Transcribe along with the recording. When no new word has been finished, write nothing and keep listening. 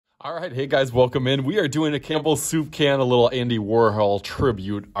All right, hey guys, welcome in. We are doing a Campbell's Soup Can, a little Andy Warhol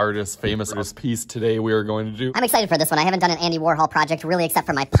tribute artist, famous artist piece today we are going to do. I'm excited for this one. I haven't done an Andy Warhol project really except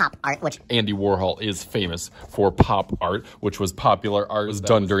for my pop art, which... Andy Warhol is famous for pop art, which was popular art. It was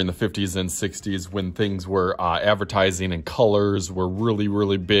done during the 50s and 60s when things were advertising and colors were really,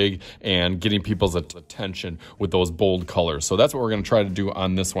 really big and getting people's attention with those bold colors. So that's what we're going to try to do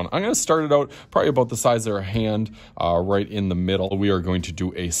on this one. I'm going to start it out probably about the size of our hand, right in the middle. We are going to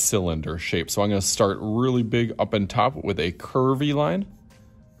do a cylinder shape. So I'm going to start really big up and top with a curvy line.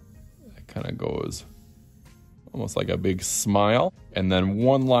 That kind of goes almost like a big smile. And then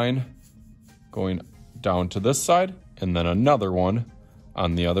one line going down to this side and then another one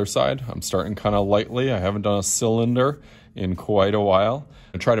on the other side. I'm starting kind of lightly. I haven't done a cylinder in quite a while.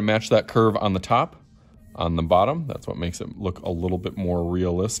 I try to match that curve on the top, on the bottom. That's what makes it look a little bit more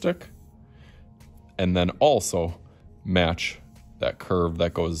realistic. And then also match that curve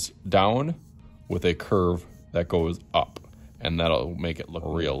that goes down with a curve that goes up. And that'll make it look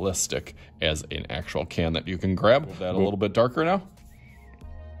realistic as an actual can that you can grab. Move that a little bit darker now.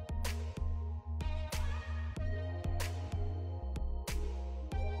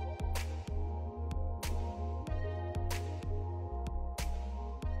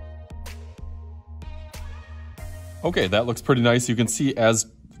 Okay, that looks pretty nice. You can see as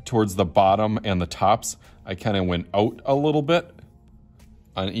towards the bottom and the tops, I kind of went out a little bit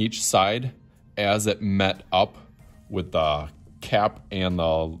on each side as it met up with the cap and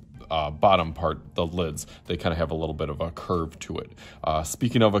the bottom part, the lids. They kind of have a little bit of a curve to it.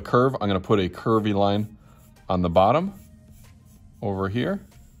 Speaking of a curve, I'm going to put a curvy line on the bottom over here,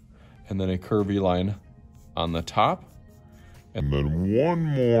 and then a curvy line on the top, and then one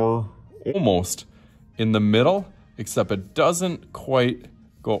more almost in the middle, except it doesn't quite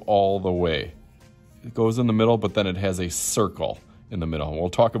go all the way. It goes in the middle, but then it has a circle in the middle. We'll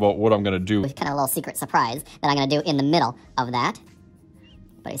talk about what I'm going to do. Kind of a little secret surprise that I'm going to do in the middle of that.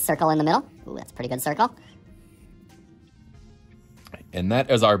 Put a circle in the middle. Ooh, that's a pretty good circle. And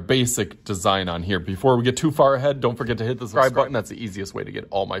that is our basic design on here. Before we get too far ahead, don't forget to hit the subscribe button. That's the easiest way to get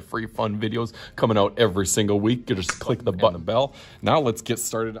all my free fun videos coming out every single week. You just click the button and the bell. Now let's get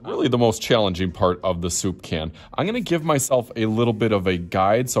started. Really the most challenging part of the soup can. I'm going to give myself a little bit of a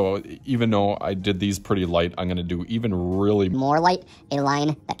guide. So even though I did these pretty light, I'm going to do even really more light, a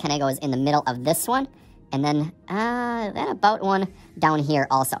line that kind of goes in the middle of this one. And then about one down here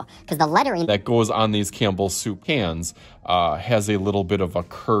also. Because the lettering that goes on these Campbell's Soup Cans has a little bit of a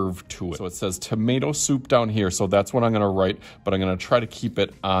curve to it. So it says tomato soup down here. So that's what I'm going to write, but I'm going to try to keep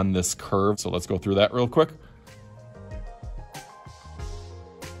it on this curve. So let's go through that real quick.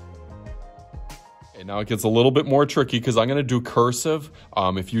 Okay, now it gets a little bit more tricky because I'm going to do cursive.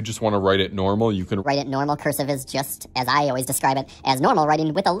 If you just want to write it normal, you can write it normal. Cursive is just, as I always describe it, as normal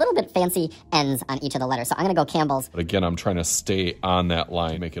writing with a little bit fancy ends on each of the letters. So I'm going to go Campbell's. But again, I'm trying to stay on that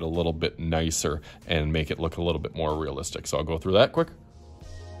line, make it a little bit nicer and make it look a little bit more realistic. So I'll go through that quick.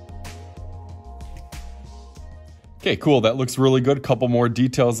 Okay, cool. That looks really good. Couple more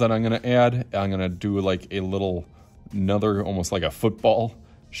details that I'm going to add. I'm going to do like a little, another almost like a football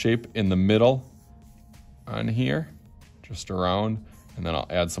shape in the middle on here, just around, and then I'll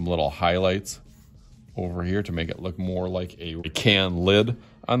add some little highlights over here to make it look more like a can lid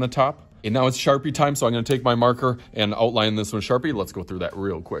on the top. And now it's Sharpie time, so I'm going to take my marker and outline this with Sharpie. Let's go through that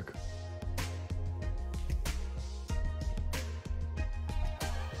real quick.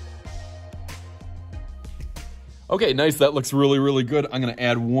 Okay, nice. That looks really, really good. I'm going to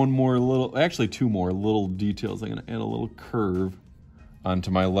add one more little, actually two more little details. I'm going to add a little curve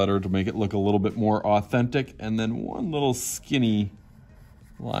onto my letter to make it look a little bit more authentic, and then one little skinny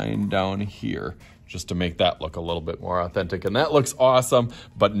line down here just to make that look a little bit more authentic. And that looks awesome,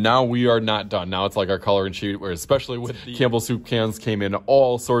 but now we are not done. Now it's like our coloring sheet, where especially with the Campbell's Soup Cans came in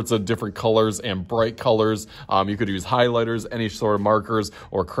all sorts of different colors and bright colors. You could use highlighters, any sort of markers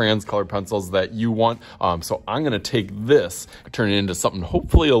or crayons, colored pencils that you want. So I'm gonna take this, turn it into something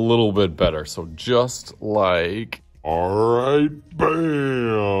hopefully a little bit better. So just like, all right,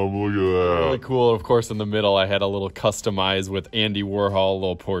 bam, look at that. Really cool. Of course, in the middle, I had a little customized with Andy Warhol, a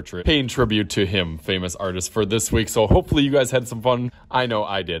little portrait, paying tribute to him, famous artist, for this week. So hopefully you guys had some fun. I know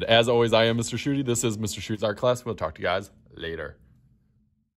I did. As always, I am Mr. Shooty. This is Mr. Shooty's Art Class. We'll talk to you guys later.